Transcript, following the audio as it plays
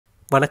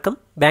வணக்கம்.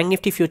 Bank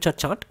Nifty future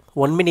chart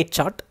 1 minute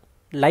chart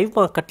live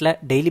மார்க்கெட்டில்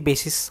daily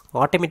basis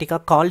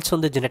ஆட்டோமேட்டிக்காக கால்ஸ்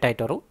வந்து ஜெனரேட்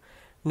ஆகிட்டு வரும்.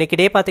 இன்றைக்கி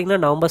டே பார்த்தீங்கன்னா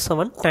November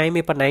 7 டைம்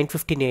இப்போ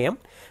 9:15 AM.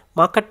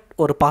 மார்க்கெட்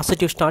ஒரு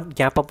positive start,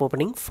 gap up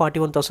opening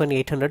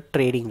 41,800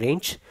 trading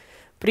range.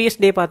 Previous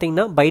day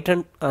பார்த்தீங்கன்னா பை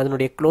ட்ரெண்ட்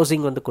அதனுடைய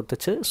க்ளோசிங் வந்து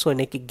கொடுத்துச்சு. ஸோ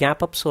இன்றைக்கி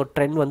கேப் அப், ஸோ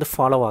ட்ரெண்ட் வந்து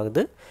ஃபாலோ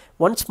ஆகுது.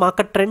 ஒன்ஸ்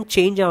மார்க்கெட் ட்ரெண்ட்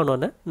சேஞ்ச்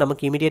ஆகணுன்னு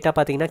நமக்கு இமீடியட்டாக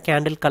பார்த்தீங்கன்னா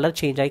கேண்டில் கலர்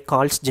சேஞ்ச் ஆகி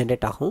கால்ஸ்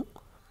ஜென்ரேட் ஆகும்.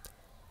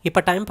 இப்போ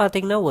டைம்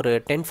பார்த்தீங்கன்னா ஒரு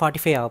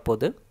 10:45 ஆக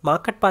போகுது.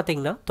 மார்க்கெட்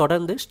பார்த்தீங்கன்னா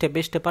தொடர்ந்து ஸ்டெப்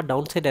பை ஸ்டெப்பாக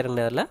டவுன் சைடு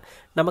இறங்கினதில்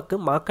நமக்கு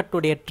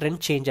மார்க்கெட்டுடைய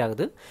ட்ரெண்ட் சேஞ்ச்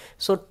ஆகுது.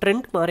 ஸோ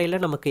ட்ரெண்ட் மாறையில்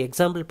நமக்கு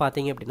எக்ஸாம்பிள்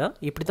பார்த்தீங்க அப்படின்னா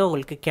இப்படி தான்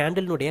உங்களுக்கு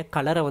கேண்டிலுடைய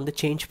கலரை வந்து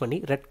சேஞ்ச் பண்ணி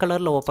ரெட்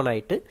கலரில் ஓப்பன்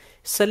ஆகிட்டு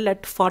செல்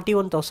அட்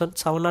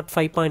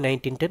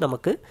 41,705.19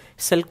 நமக்கு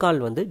செல்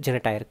கால் வந்து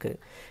ஜெனரேட் ஆகிருக்கு.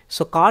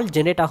 ஸோ கால்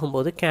ஜெனரேட்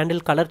ஆகும்போது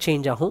கேண்டில் கலர்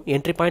சேஞ்ச் ஆகும்.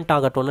 Entry point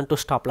target 1 and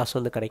 2 stop loss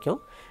வந்து கிடைக்கும்.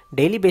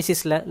 டெய்லி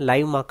பேசிஸில்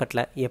லைவ்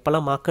மார்க்கெட்டில்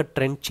எப்போல்லாம் மார்க்கெட்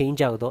ட்ரெண்ட்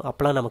சேஞ்ச் ஆகுதோ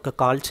அப்போல்லாம் நமக்கு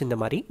கால்ஸ் இந்த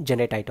மாதிரி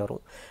ஜெனரேட் ஆகிட்டு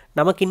வரும்.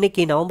 நமக்கு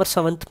இன்றைக்கி November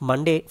 7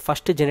 மண்டே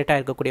ஃபஸ்ட்டு ஜெனரேட்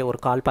ஆகிருக்கக்கூடிய ஒரு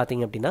கால்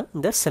பார்த்திங்க அப்படின்னா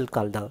இந்த செல்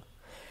கால் தான்.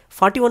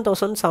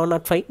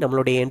 41,705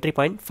 நம்மளுடைய என்ட்ரி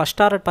பாயிண்ட். ஃபஸ்ட்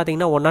டாரட்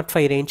பார்த்தீங்கன்னா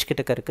 105 ரேஞ்ச்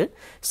கிட்டக்க இருக்குது.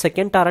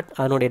 செகண்ட் டாரட்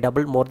அதனுடைய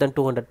டபுள் மோர் தென்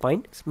 200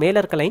 பாயிண்ட். மேலே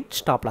இருக்க line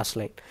stop loss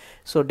line.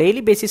 So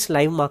daily basis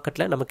live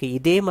மார்க்கெட்டில் நமக்கு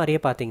இதே மாதிரியே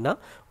பார்த்தீங்கன்னா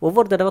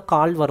ஒவ்வொரு தடவை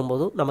கால்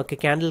வரும்போதும் நமக்கு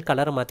கேண்டில்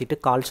கலரை மாற்றிட்டு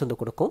கால்ஸ் வந்து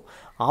கொடுக்கும்.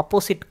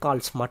 ஆப்போசிட்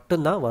கால்ஸ்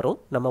மட்டும்தான் வரும்.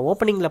 நம்ம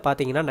ஓப்பனிங்கில்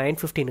பார்த்தீங்கன்னா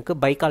 9:15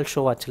 பை கால்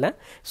ஷோ ஆச்சுல.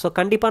 ஸோ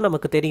கண்டிப்பாக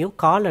நமக்கு தெரியும்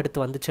கால்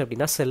அடுத்து வந்துச்சு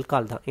அப்படின்னா செல்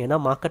கால் தான். ஏன்னா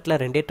மார்க்கெட்டில்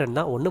ரெண்டே ட்ரெண்ட்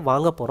தான், ஒன்று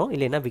வாங்க போகிறோம்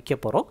இல்லைன்னா விற்க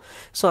போகிறோம்.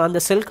 ஸோ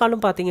அந்த செல்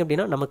காலும் பார்த்தீங்க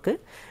அப்படின்னா நமக்கு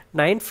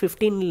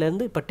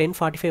 9:15 இப்போ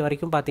 10:45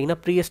 வரைக்கும் பார்த்தீங்கன்னா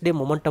ப்ரீவியஸ் டே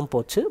மொமெண்டம்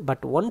போச்சு.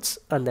 பட் ஒன்ஸ்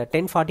அந்த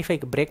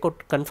 10:45 பிரேக்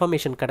அவுட்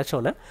கன்ஃபர்மேஷன்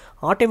கிடச்சோன்னே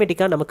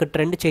ஆட்டோமேட்டிக்காக நமக்கு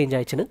ட்ரெண்ட் சேஞ்ச்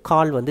ஆயிடுச்சுன்னு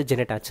கால் வந்து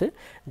ஜெனரேட் ஆச்சு.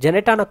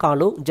 ஜெனரேட் ஆன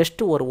காலும்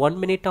ஜஸ்ட் ஒரு 1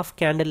 மினிட் ஆஃப்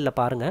கேண்டிலில்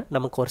பாருங்கள்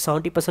நமக்கு ஒரு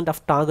 70%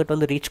 ஆஃப் டார்கெட்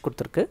வந்து ரீச்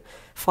கொடுத்துருக்கு.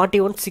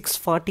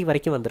 41,640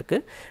 வரைக்கும் வந்திருக்கு.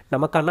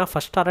 நமக்கான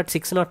ஃபஸ்ட் டாரட்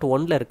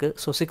 601 இருக்குது.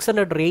 ஸோ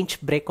 600 ரேஞ்ச்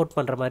பிரேக் அவுட்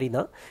பண்ணுற மாதிரி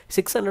தான்.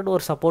 600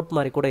 ஒரு சப்போர்ட்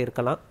மாதிரி கூட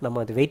இருக்கலாம்.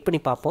 நம்ம அது வெயிட்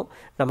பண்ணி பார்ப்போம்.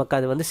 நமக்கு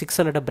அது வந்து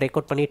 600 பிரேக்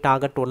அவுட் பண்ணி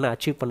டார்கெட் 1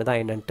 அச்சீவ் பண்ணுதா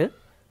என்னன்ட்டு.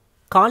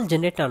 கால்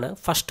ஜென்ரேட் ஆன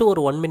ஃபஸ்ட்டு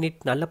ஒரு 1 மினிட்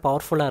நல்ல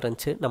பவர்ஃபுல்லாக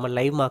இருந்துச்சு. நம்ம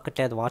லைவ்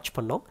மார்க்கெட்டை அதை வாட்ச்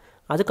பண்ணோம்.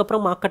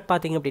 அதுக்கப்புறம் மார்க்கெட்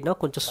பார்த்திங்க அப்படின்னா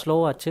கொஞ்சம்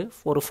ஸ்லோவாச்சு.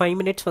 ஒரு 5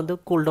 மினிட்ஸ் வந்து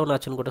கூல் டவுன்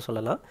ஆச்சுன்னு கூட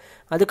சொல்லலாம்.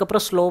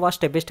 அதுக்கப்புறம் ஸ்லோவாக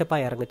ஸ்டெப் பை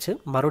ஸ்டெப்பாக இறங்குச்சு.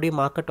 மறுபடியும்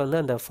மார்க்கெட் வந்து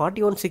அந்த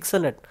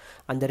 41,600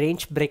 அந்த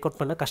ரேஞ்ச் பிரேக் அவுட்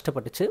பண்ண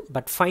கஷ்டப்பட்டுச்சு.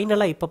 பட்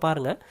ஃபைனலாக இப்போ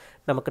பாருங்கள்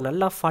நமக்கு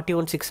நல்லா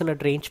 41,600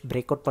 ரேஞ்ச்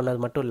பிரேக் அவுட் பண்ணது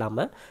மட்டும்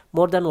இல்லாமல்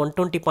மோர் தென்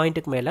 120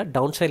 பாயிண்ட்டுக்கு மேலே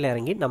டவுன் சைடில்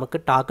இறங்கி நமக்கு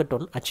டார்கெட்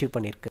 1 அச்சீவ்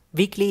பண்ணியிருக்கு.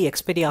 வீக்லி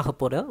எக்ஸ்பைரி ஆக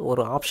போகிற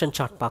ஒரு ஆப்ஷன்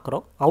சார்ட்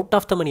பார்க்குறோம். Out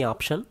of the money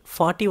option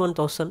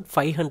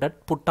 41,500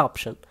 put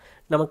option.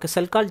 நமக்கு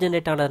செல் கால்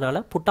ஜென்ரேட் ஆனதுனால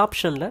புட்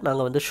ஆப்ஷனில்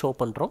நாங்கள் வந்து ஷோ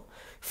பண்ணுறோம்.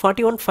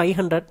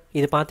 41,500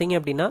 இது பார்த்தீங்க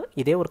அப்படின்னா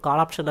இதே ஒரு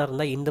கால் ஆப்ஷனாக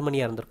இருந்தால் இந்த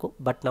மணியாக இருந்திருக்கும்.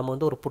 பட் நம்ம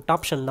வந்து ஒரு புட்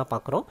ஆப்ஷன் தான்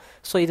பார்க்குறோம்.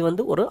 ஸோ இது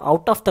வந்து ஒரு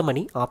out of the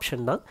money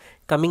option தான்.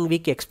 கம்மிங்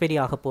வீக் எக்ஸ்பைரி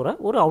ஆக போகிற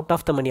ஒரு out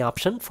of the money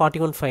option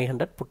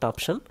 41,500 put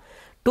option.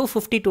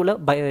 252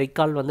 buy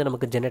call வந்து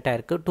நமக்கு ஜெனரேட்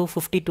ஆயிருக்கு.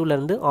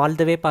 252 ஆல்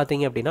த வே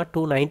பார்த்தீங்க அப்படின்னா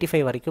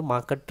 295 வரைக்கும்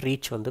மார்க்கெட்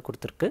ரீச் வந்து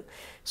கொடுத்துருக்கு.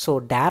 ஸோ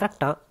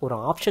டேரெக்டாக ஒரு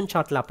ஆப்ஷன்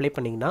சார்ட்டில் அப்ளை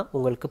பண்ணிங்கன்னா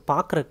உங்களுக்கு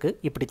பார்க்குறக்கு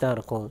இப்படி தான்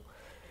இருக்கும்.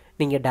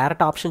 நீங்கள்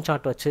டேரெக்ட் ஆப்ஷன்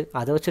சார்ட் வச்சு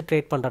அதை வச்சு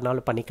ட்ரேட்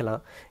பண்ணுறனாலும்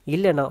பண்ணிக்கலாம்.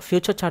 இல்லைனா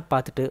ஃபியூச்சர் சார்ட்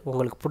பார்த்துட்டு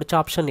உங்களுக்கு பிடிச்ச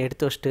ஆப்ஷன்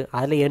எடுத்து வச்சுட்டு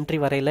அதில் என்ட்ரி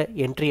வரையில்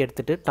என்ட்ரி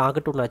எடுத்துகிட்டு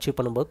டார்கெட் 1 அச்சீவ்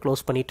பண்ணும்போது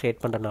க்ளோஸ் பண்ணி ட்ரேட்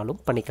பண்ணுறனாலும்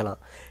பண்ணிக்கலாம்.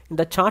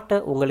 இந்த சார்ட்டை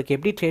உங்களுக்கு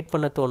எப்படி ட்ரேட்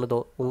பண்ண தோணுதோ,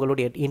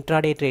 உங்களுடைய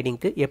இன்ட்ராடே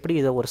ட்ரேடிங்க்கு எப்படி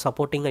இதை ஒரு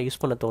சப்போர்ட்டிங்காக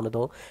யூஸ் பண்ண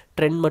தோணுதோ,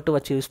 ட்ரெண்ட் மட்டும்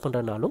வச்சு யூஸ்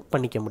பண்ணுறனாலும்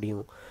பண்ணிக்க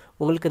முடியும்.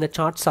 உங்களுக்கு இந்த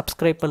சார்ட்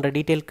சப்ஸ்கிரைப் பண்ணுற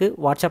டீட்டெயிலுக்கு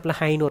வாட்ஸ்அப்பில்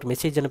ஹைன்னு ஒரு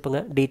மெசேஜ்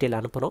அனுப்புங்க, டீட்டெயில்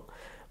அனுப்புகிறோம்.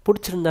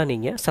 பிடிச்சிருந்தா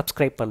நீங்கள்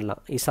சப்ஸ்கிரைப்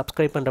பண்ணலாம். இது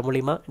சப்ஸ்கிரைப் பண்ணுற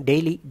மூலிமா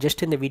டெய்லி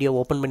ஜஸ்ட் இந்த வீடியோ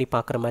ஓப்பன் பண்ணி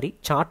பார்க்குற மாதிரி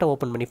சார்ட்டை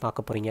ஓப்பன் பண்ணி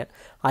பார்க்க போகிறீங்க.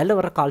 அதில்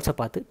வர கால்ஸை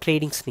பார்த்து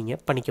ட்ரேடிங்ஸ்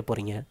நீங்கள் பண்ணிக்க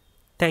போகிறீங்க.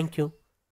 தேங்க்யூ.